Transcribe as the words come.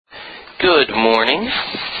Good morning.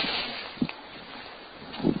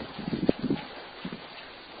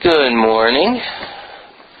 Good morning.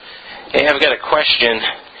 Hey, I've got a question.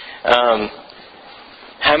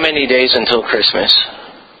 How many days until Christmas?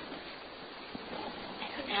 I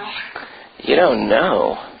don't know. You don't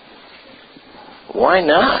know? Why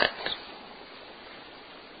not?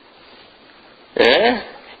 Eh?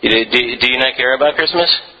 Do you not care about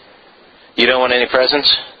Christmas? You don't want any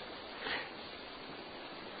presents?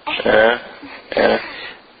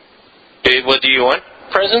 Well, do you want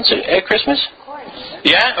presents at Christmas? Of course.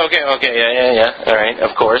 Yeah? Okay, yeah. All right,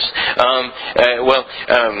 of course. And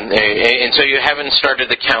so you haven't started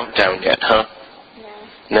the countdown yet, huh?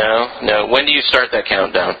 No? When do you start that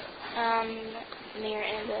countdown? Near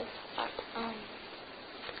end of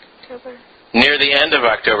October. Near the end of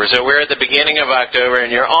October. So we're at the beginning of October,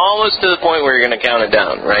 and you're almost to the point where you're going to count it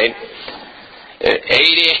down, right?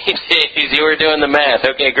 88 days. You were doing the math.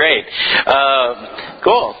 Okay, great.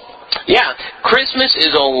 Cool. Yeah, Christmas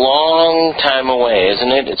is a long time away,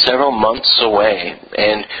 isn't it? It's several months away,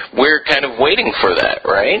 and we're kind of waiting for that,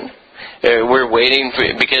 right? We're waiting for,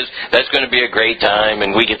 because that's going to be a great time,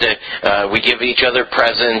 and we get to we give each other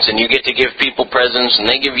presents, and you get to give people presents, and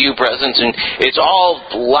they give you presents, and it's all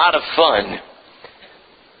a lot of fun.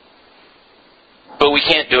 But we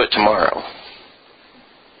can't do it tomorrow,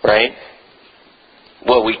 right?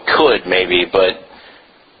 Well, we could maybe, but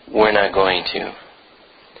we're not going to.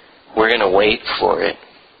 We're going to wait for it,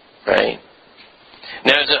 right?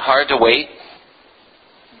 Now, is it hard to wait?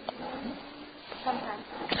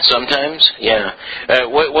 Sometimes? Yeah.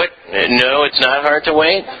 What? No, it's not hard to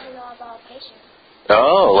wait? Life is all about patience.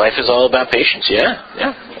 Oh, life is all about patience. Yeah,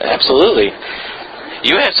 absolutely.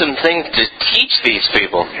 You have some things to teach these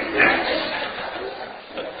people.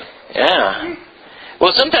 Yeah.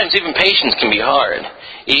 Well, sometimes even patience can be hard.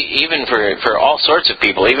 Even for all sorts of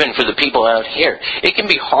people, even for the people out here. It can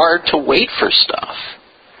be hard to wait for stuff.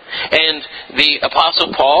 And the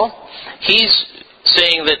Apostle Paul, he's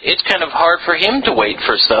saying that it's kind of hard for him to wait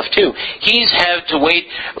for stuff too. He's had to wait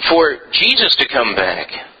for Jesus to come back.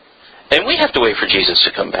 And we have to wait for Jesus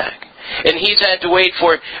to come back. And he's had to wait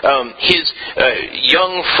for his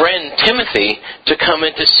young friend Timothy to come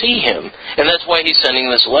in to see him. And that's why he's sending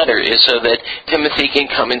this letter, is so that Timothy can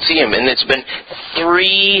come and see him. And it's been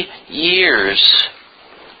 3 years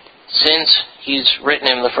since he's written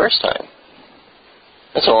him the first time.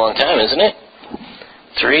 That's a long time, isn't it?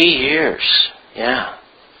 3 years. Yeah.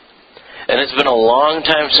 And it's been a long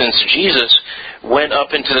time since Jesus went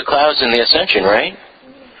up into the clouds in the ascension, right?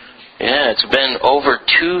 Yeah, it's been over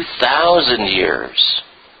 2,000 years.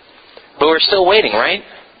 But we're still waiting, right?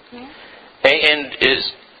 Yeah. And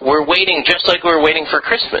we're waiting just like we're waiting for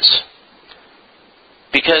Christmas.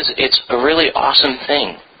 Because it's a really awesome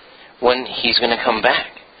thing when He's going to come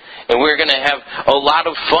back. And we're going to have a lot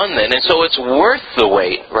of fun then. And so it's worth the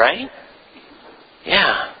wait, right?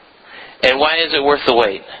 Yeah. And why is it worth the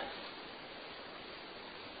wait?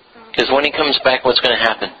 Because when He comes back, what's going to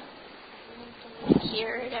happen?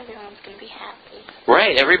 Everyone's going to be happy.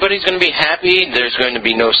 Right, everybody's going to be happy. There's going to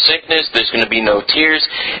be no sickness. There's going to be no tears.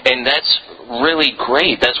 And that's really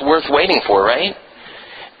great. That's worth waiting for, right?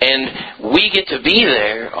 And we get to be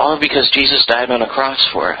there all because Jesus died on a cross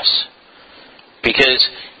for us. Because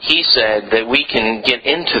He said that we can get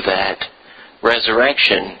into that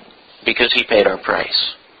resurrection because He paid our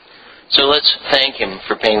price. So let's thank Him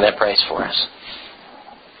for paying that price for us.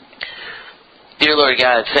 Dear Lord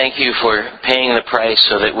God, thank You for paying the price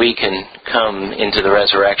so that we can come into the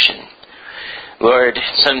resurrection. Lord,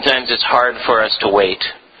 sometimes it's hard for us to wait,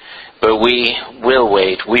 but we will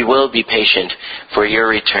wait. We will be patient for Your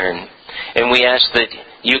return. And we ask that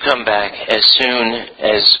You come back as soon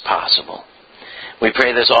as possible. We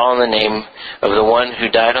pray this all in the name of the one who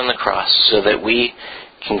died on the cross so that we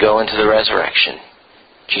can go into the resurrection,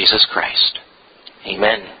 Jesus Christ.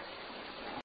 Amen.